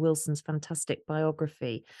Andrew Wilson's fantastic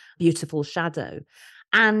biography, Beautiful Shadow.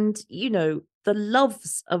 And, the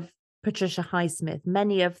loves of Patricia Highsmith,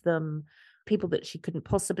 many of them people that she couldn't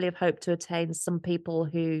possibly have hoped to attain, some people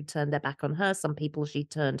who turned their back on her, some people she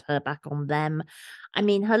turned her back on them. I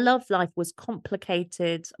mean, her love life was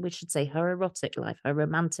complicated. We should say her erotic life, her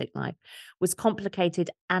romantic life was complicated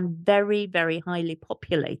and very, very highly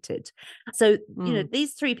populated. So,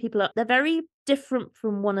 these three people they're very different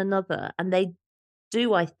from one another, and they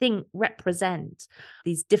do, I think, represent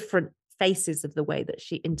these different faces of the way that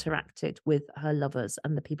she interacted with her lovers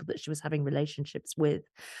and the people that she was having relationships with.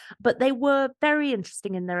 But they were very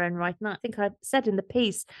interesting in their own right. And I think I said in the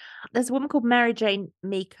piece, there's a woman called Mary Jane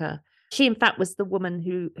Meeker. She, in fact, was the woman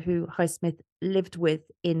who Highsmith lived with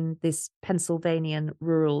in this Pennsylvanian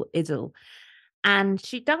rural idyll. And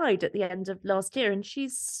she died at the end of last year. And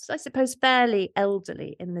she's, I suppose, fairly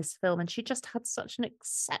elderly in this film. And she just had such an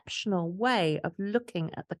exceptional way of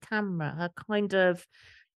looking at the camera, her kind of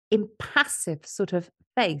impassive sort of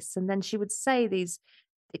face. And then she would say these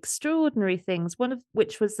extraordinary things, one of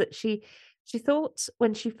which was that she thought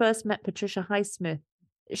when she first met Patricia Highsmith,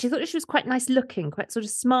 she thought she was quite nice looking, quite sort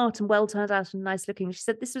of smart and well turned out and nice looking. She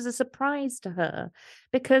said this was a surprise to her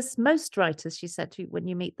because most writers, she said, when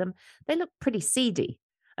you meet them, they look pretty seedy.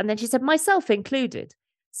 And then she said, myself included.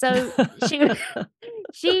 So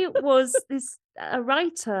she was a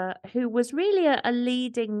writer who was really a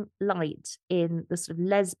leading light in the sort of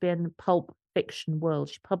lesbian pulp fiction world.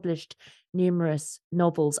 She published numerous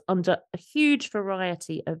novels under a huge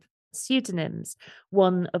variety of pseudonyms,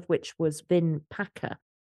 one of which was Vin Packer.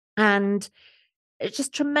 And it's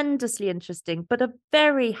just tremendously interesting, but a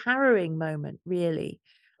very harrowing moment, really,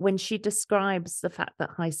 when she describes the fact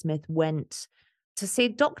that Highsmith went to see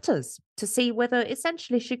doctors to see whether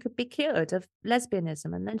essentially she could be cured of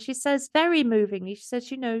lesbianism. And then she says, very movingly, she says,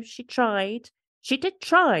 she tried. She did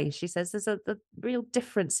try. She says there's a real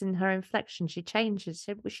difference in her inflection. She changes.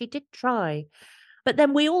 She did try. But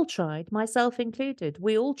then we all tried, myself included.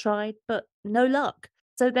 We all tried, but no luck.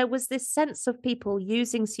 So there was this sense of people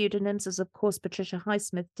using pseudonyms, as of course Patricia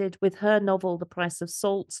Highsmith did with her novel, The Price of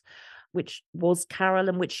Salt, which was Carol,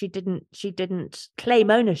 and which she didn't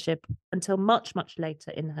claim ownership until much, much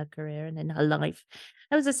later in her career and in her life.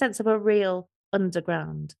 There was a sense of a real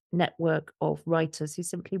underground network of writers who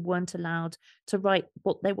simply weren't allowed to write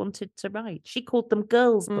what they wanted to write. She called them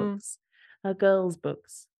girls' books, her girls'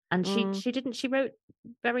 books. And she wrote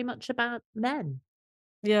very much about men.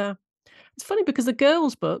 Yeah. It's funny because the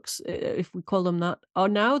girls' books, if we call them that, are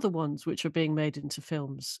now the ones which are being made into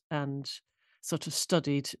films and sort of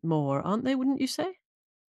studied more, aren't they, wouldn't you say?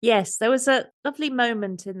 Yes, there was a lovely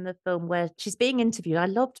moment in the film where she's being interviewed. I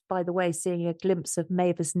loved, by the way, seeing a glimpse of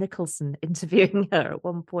Mavis Nicholson interviewing her at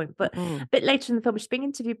one point. But a bit later in the film, she's being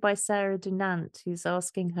interviewed by Sarah Dunant, who's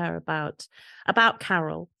asking her about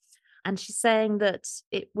Carol. And she's saying that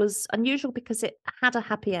it was unusual because it had a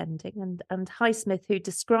happy ending. And Highsmith, who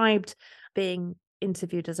described being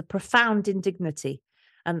interviewed as a profound indignity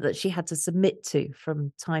and that she had to submit to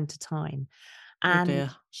from time to time. And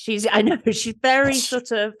she's very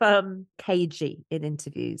sort of cagey in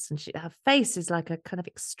interviews, and her face is like a kind of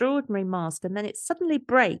extraordinary mask. And then it suddenly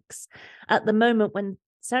breaks at the moment when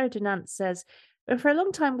Sarah Dunant says, for a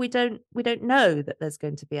long time, we don't know that there's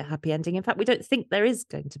going to be a happy ending. In fact, we don't think there is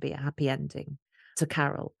going to be a happy ending to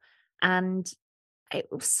Carol. And it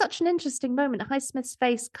was such an interesting moment. Highsmith's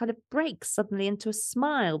face kind of breaks suddenly into a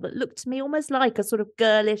smile that looked to me almost like a sort of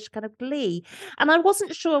girlish kind of glee. And I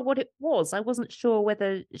wasn't sure what it was. I wasn't sure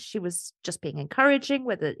whether she was just being encouraging,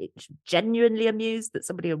 whether it was genuinely amused that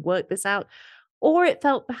somebody had worked this out, or it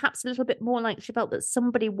felt perhaps a little bit more like she felt that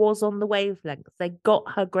somebody was on the wavelength. They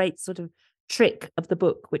got her great sort of trick of the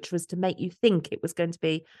book, which was to make you think it was going to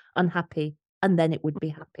be unhappy and then it would be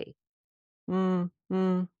happy.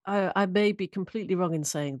 I may be completely wrong in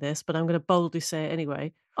saying this, but I'm going to boldly say it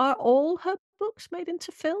anyway. Are all her books made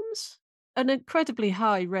into films? An incredibly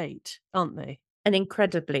high rate, aren't they? An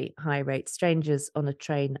incredibly high rate. Strangers on a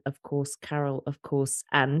Train, of course, Carol, of course,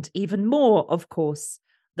 and even more, of course,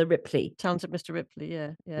 the Ripley. Talented Mr. Ripley,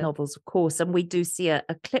 yeah. Novels, of course. And we do see a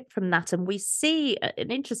clip from that. And we see an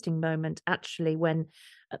interesting moment, actually, when,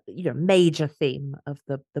 major theme of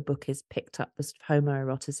the book is picked up, the sort of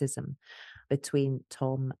homoeroticism between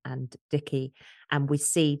Tom and Dickie. And we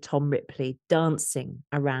see Tom Ripley dancing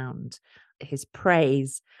around his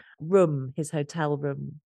praise room, his hotel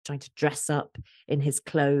room, trying to dress up in his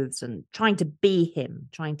clothes and trying to be him,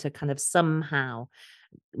 trying to kind of somehow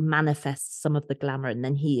manifest some of the glamour, and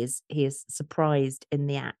then he is surprised in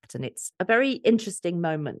the act. And it's a very interesting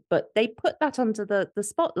moment, but they put that under the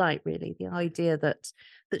spotlight, really, the idea that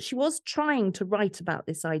she was trying to write about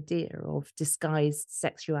this idea of disguised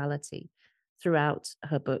sexuality throughout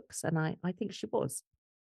her books, and I think she was.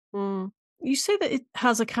 You say that it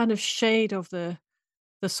has a kind of shade of the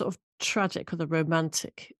sort of tragic or the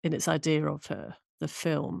romantic in its idea of her, the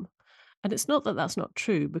film. And it's not that that's not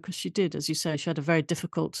true, because she did, as you say, she had a very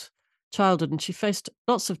difficult childhood and she faced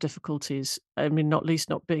lots of difficulties. I mean, not least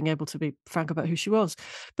not being able to be frank about who she was.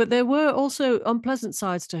 But there were also unpleasant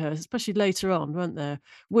sides to her, especially later on, weren't there?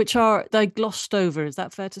 Which they glossed over. Is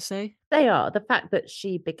that fair to say? They are. The fact that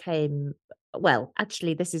she became, well,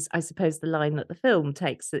 actually, this is, I suppose, the line that the film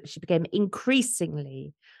takes, that she became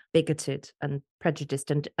increasingly bigoted and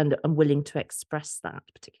prejudiced and unwilling to express that,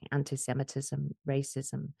 particularly anti-Semitism,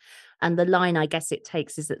 racism. And the line, I guess, it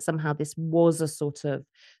takes is that somehow this was a sort of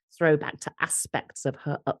throwback to aspects of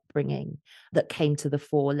her upbringing that came to the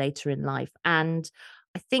fore later in life. And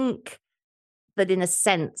I think that in a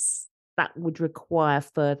sense, that would require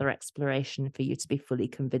further exploration for you to be fully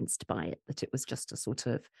convinced by it, that it was just a sort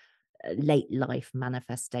of late life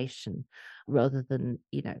manifestation rather than,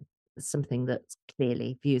 something that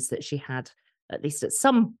clearly views that she had, at least at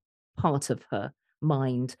some part of her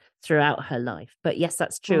mind throughout her life. But yes,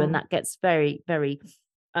 that's true. And that gets very, very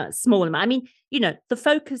small. I mean, the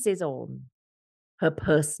focus is on her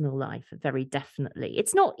personal life, very definitely.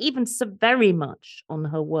 It's not even so very much on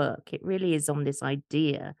her work. It really is on this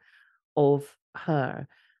idea of her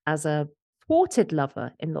as a thwarted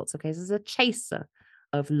lover in lots of cases, a chaser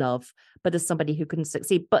of love, but as somebody who couldn't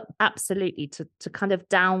succeed. But absolutely to kind of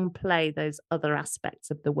downplay those other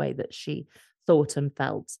aspects of the way that she thought and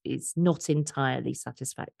felt is not entirely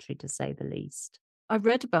satisfactory, to say the least. I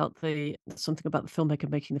read about something about the filmmaker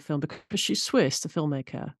making the film, because she's Swiss, the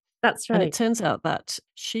filmmaker. That's right. And it turns out that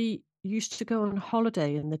she used to go on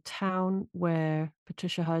holiday in the town where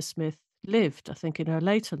Patricia Highsmith lived, I think, in her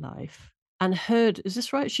later life, and heard, is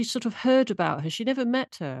this right? She sort of heard about her. She never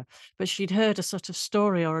met her, but she'd heard a sort of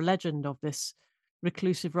story or a legend of this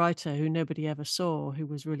reclusive writer who nobody ever saw, who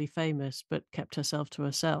was really famous, but kept herself to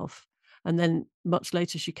herself. And then much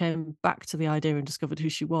later, she came back to the idea and discovered who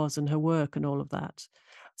she was and her work and all of that.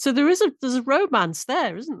 So there's a romance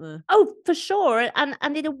there, isn't there? Oh, for sure.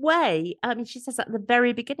 And in a way, I mean, she says at the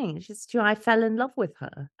very beginning, she says, I fell in love with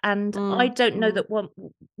her. And I don't know that one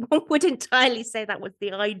would entirely say that was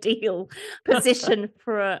the ideal position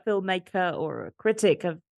for a filmmaker or a critic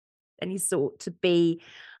of any sort to be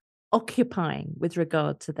occupying with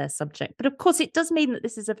regard to their subject. But of course, it does mean that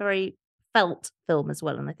this is a very felt film as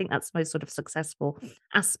well. And I think that's the most sort of successful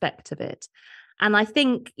aspect of it. And I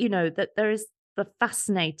think, that there is the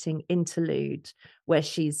fascinating interlude where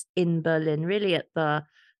she's in Berlin, really at the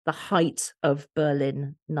height of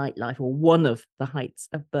Berlin nightlife, or one of the heights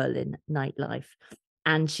of Berlin nightlife.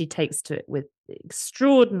 And she takes to it with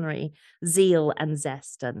extraordinary zeal and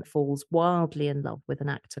zest and falls wildly in love with an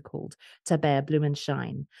actor called Tabea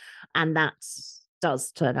Blumenschein. And that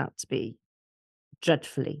does turn out to be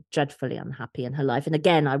dreadfully, dreadfully unhappy in her life. And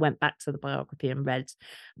again, I went back to the biography and read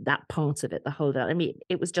that part of it, the whole. I mean,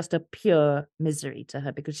 it was just a pure misery to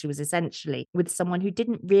her, because she was essentially with someone who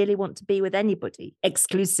didn't really want to be with anybody,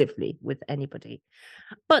 exclusively with anybody.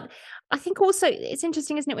 But I think also it's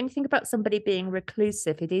interesting, isn't it, when you think about somebody being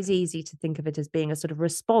reclusive, it is easy to think of it as being a sort of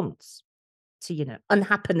response to,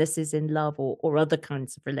 unhappinesses in love or other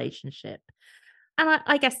kinds of relationship. And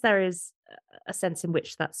I guess there is a sense in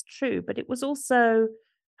which that's true, but it was also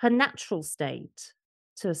her natural state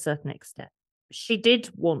to a certain extent. She did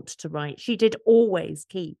want to write. She did always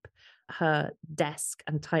keep her desk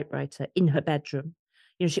and typewriter in her bedroom.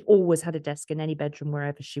 She always had a desk in any bedroom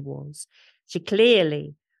wherever she was. She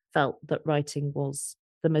clearly felt that writing was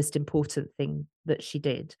the most important thing that she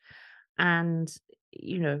did. And,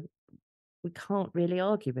 we can't really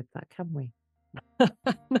argue with that, can we?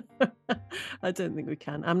 I don't think we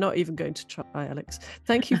can. I'm not even going to try, Alex.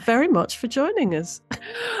 Thank you very much for joining us.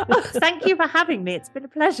 Thank you for having me. It's been a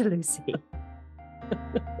pleasure, Lucy.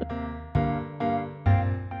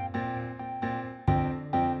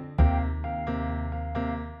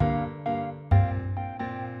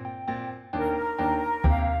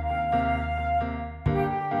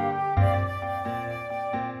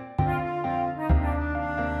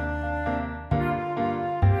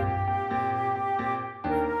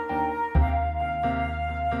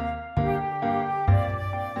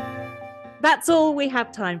 That's all we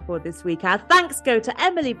have time for this week. Our thanks go to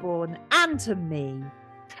Emily Bourne and to me.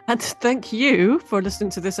 And thank you for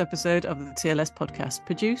listening to this episode of the TLS podcast,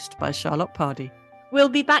 produced by Charlotte Pardee. We'll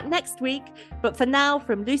be back next week, but for now,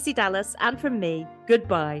 from Lucy Dallas and from me,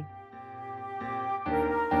 goodbye.